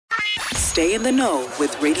Stay in the know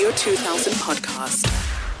with Radio 2000 podcast.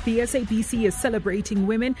 The SABC is celebrating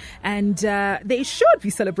women, and they should be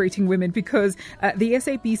celebrating women because the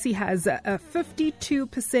SABC has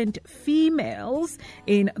 52% females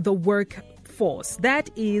in the workforce. That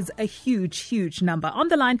is a huge, huge number. On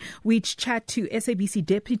the line, we chat to SABC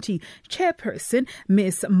Deputy Chairperson,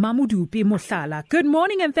 Ms. Mamodupi Mohlala. Good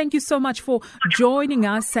morning, and thank you so much for joining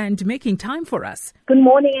us and making time for us. Good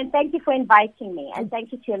morning, and thank you for inviting me, and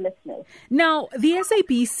thank you to your listeners. Now, the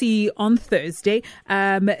SABC on Thursday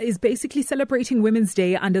is basically celebrating Women's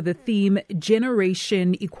Day under the theme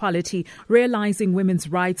Generation Equality, Realizing Women's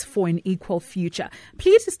Rights for an Equal Future.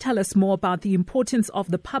 Please just tell us more about the importance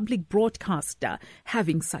of the public broadcaster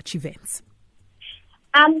having such events.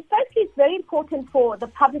 Firstly, it's very important for the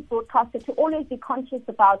public broadcaster to always be conscious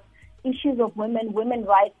about issues of women, women's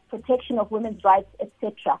rights, protection of women's rights,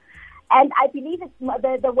 etc. And I believe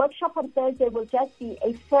the workshop on Thursday will just be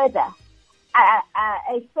a further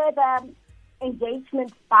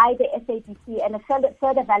engagement by the SABC and a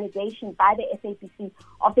further validation by the SABC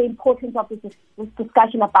of the importance of this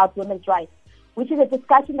discussion about women's rights, which is a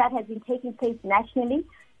discussion that has been taking place nationally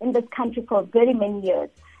in this country for very many years.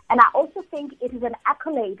 And I also think it is an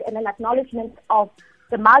accolade and an acknowledgement of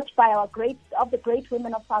the march by the great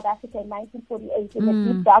women of South Africa in 1948 in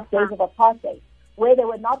the deep dark days of apartheid, where they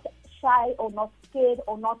were not shy or not scared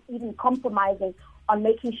or not even compromising on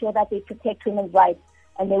making sure that they protect women's rights.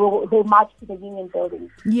 And they marched to the union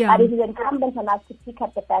buildings. Yeah. But it is incumbent on us to pick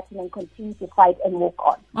up the baton and continue to fight and walk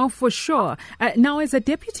on. Oh, for sure. Now, as a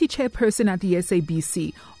deputy chairperson at the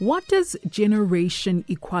SABC, what does generation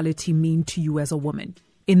equality mean to you as a woman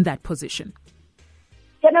in that position?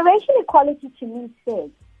 Generation equality to me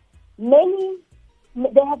says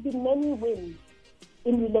there have been many wins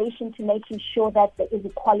in relation to making sure that there is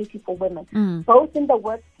equality for women, both in the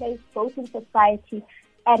workplace, both in society,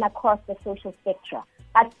 and across the social spectrum,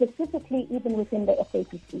 but specifically even within the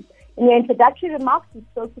SABC. In your introductory remarks, you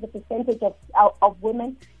spoke to the percentage of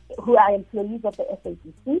women who are employees of the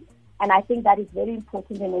SABC, and I think that is very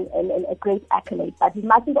important and a great accolade. But we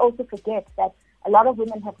mustn't also forget that a lot of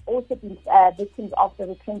women have also been victims of the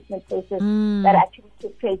retrenchment process that actually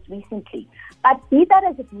took place recently. But be that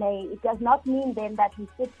as it may, it does not mean then that we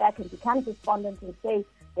sit back and become despondent and say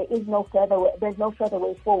there's no further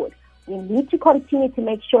way forward. We need to continue to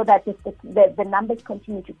make sure that the numbers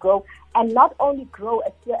continue to grow, and not only grow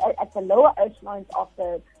at the lower echelons of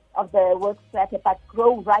the work strata, but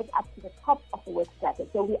grow right up to the top of the work strata.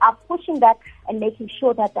 So we are pushing that and making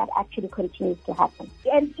sure that actually continues to happen.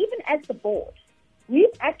 And even as the board, we've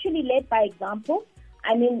actually led by example.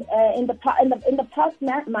 I mean, in the past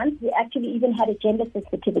month, we actually even had a gender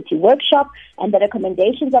sensitivity workshop, and the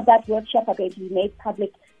recommendations of that workshop are going to be made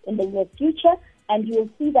public in the near future. And you will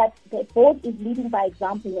see that the board is leading by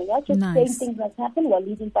example. We're not just saying things that happen, we're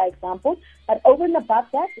leading by example. But over and above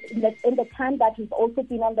that, in the time that we've also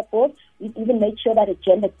been on the board, we've even made sure that a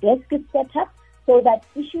gender desk is set up so that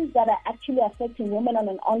issues that are actually affecting women on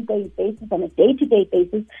an ongoing basis, on a day-to-day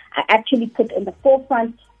basis, are actually put in the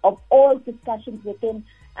forefront of all discussions within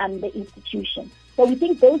the institution. So we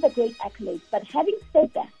think those are great accolades. But having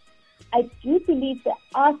said that, I do believe there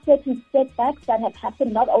are certain setbacks that have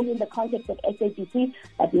happened not only in the context of SABC,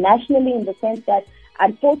 but nationally, in the sense that,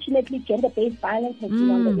 unfortunately, gender-based violence has been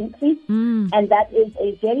on the increase, and that is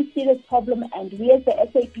a very serious problem, and we as the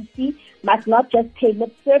SABC must not just pay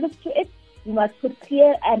lip service to it. We must put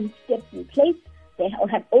clear steps in place. There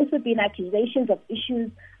have also been accusations of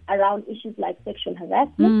issues around issues like sexual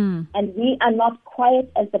harassment, and we are not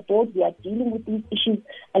quiet as the board. We are dealing with these issues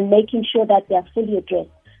and making sure that they are fully addressed.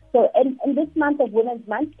 So in this month of Women's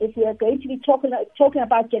Month, if we are going to be talking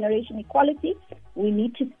about generation equality, we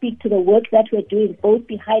need to speak to the work that we're doing both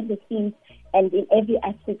behind the scenes and in every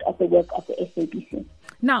aspect of the work of the SABC.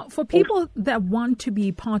 Now, for people that want to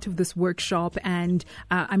be part of this workshop, and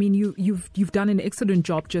I mean, you've done an excellent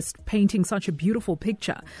job just painting such a beautiful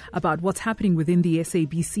picture about what's happening within the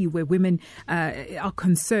SABC where women are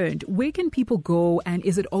concerned. Where can people go, and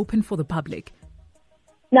is it open for the public?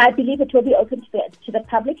 Now, I believe it will be open to the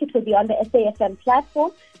public. It will be on the SAFM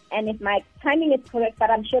platform. And if my timing is correct, but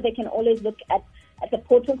I'm sure they can always look at the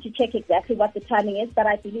portal to check exactly what the timing is. But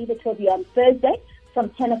I believe it will be on Thursday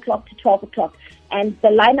from 10 o'clock to 12 o'clock. And the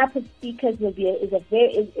lineup of speakers will be is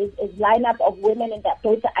lineup of women in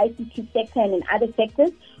both the ICT sector and in other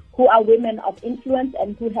sectors who are women of influence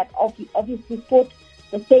and who have obviously fought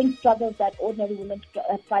the same struggles that ordinary women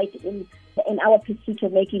fight in our pursuit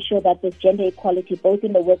of making sure that there's gender equality both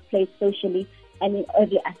in the workplace, socially, and in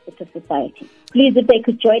every aspect of society. Please, if they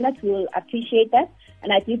could join us, we will appreciate that.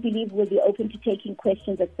 And I do believe we'll be open to taking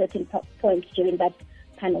questions at certain points during that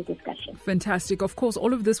panel discussion. Fantastic. Of course,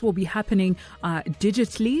 all of this will be happening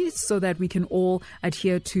digitally so that we can all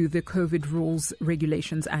adhere to the COVID rules,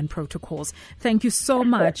 regulations, and protocols. Thank you so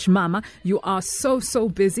much, Mama. You are so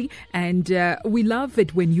busy, and we love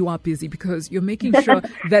it when you are busy because you're making sure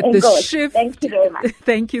that the shift... Thank you very much.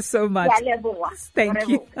 Thank you so much. Thank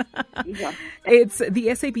you. It's the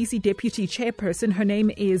SABC Deputy Chairperson. Her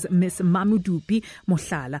name is Miss Mamudupi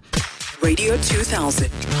Mohlala. Radio 2000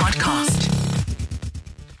 podcast.